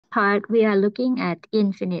part, we are looking at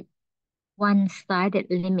infinite one-sided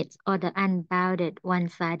limits or the unbounded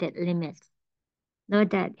one-sided limits.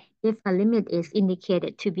 Note that if a limit is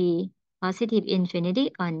indicated to be positive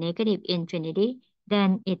infinity or negative infinity,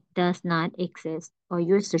 then it does not exist, or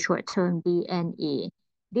use the short term b and e.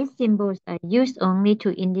 These symbols are used only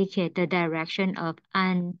to indicate the direction of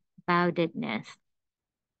unboundedness.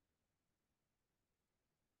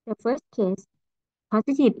 The first case,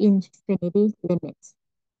 positive infinity limits.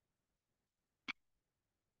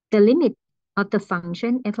 The limit of the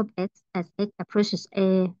function f of x as x approaches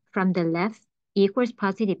a from the left equals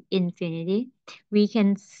positive infinity. We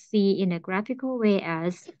can see in a graphical way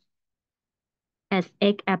as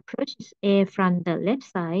x approaches a from the left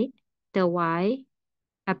side, the y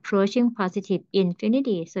approaching positive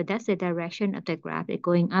infinity. So that's the direction of the graph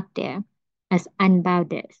going up there as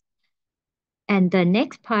unbounded. And the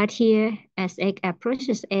next part here, as x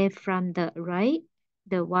approaches a from the right,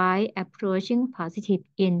 the y approaching positive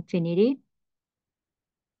infinity.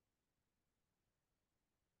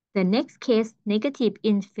 The next case, negative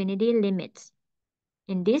infinity limits.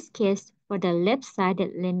 In this case, for the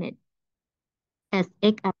left-sided limit, as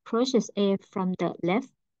x approaches a from the left,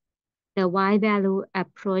 the y value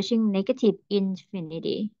approaching negative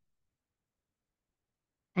infinity.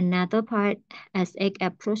 Another part, as x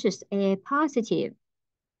approaches a positive,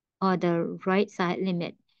 or the right side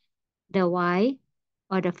limit, the y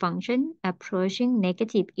or the function approaching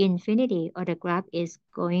negative infinity, or the graph is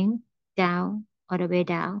going down all the way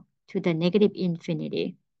down to the negative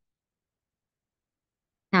infinity.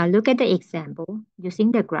 Now look at the example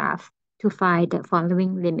using the graph to find the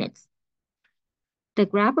following limits. The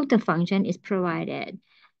graph of the function is provided.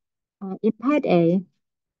 In part A,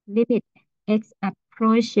 limit x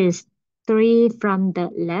approaches 3 from the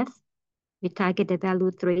left. We target the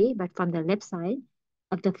value 3, but from the left side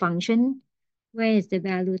of the function, where is the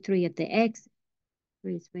value 3 of the x?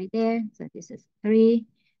 3 is right there, so this is 3.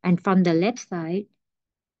 And from the left side,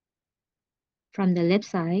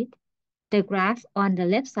 the graph on the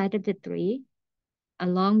left side of the 3,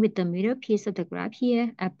 along with the middle piece of the graph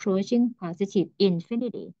here, approaching positive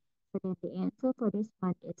infinity. So then the answer for this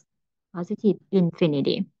one is positive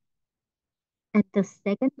infinity. And the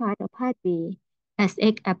second part of part B, as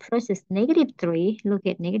x approaches negative 3, look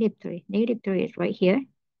at negative 3. Negative 3 is right here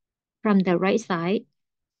from the right side.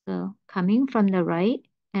 So coming from the right,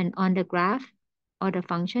 and on the graph or the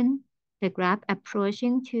function, the graph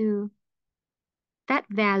approaching to that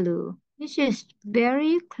value, which is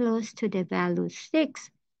very close to the value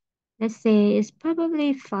 6. Let's say it's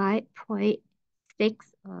probably 5.6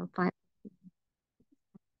 or 5.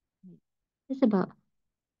 It's about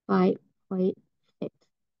 5.6.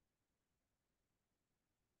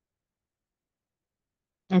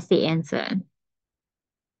 That's the answer.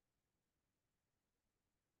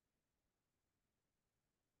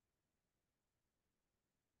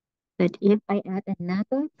 But if I add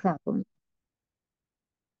another problem,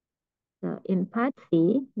 so in part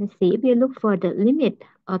C, let's see if you look for the limit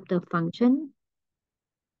of the function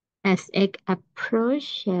as x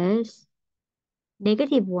approaches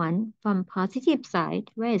negative 1 from positive side.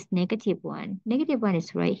 Where is negative 1? Negative 1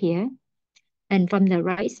 is right here. And from the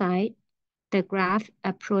right side, the graph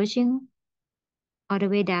approaching all the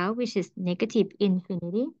way down, which is negative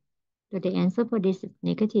infinity. So the answer for this is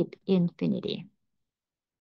negative infinity.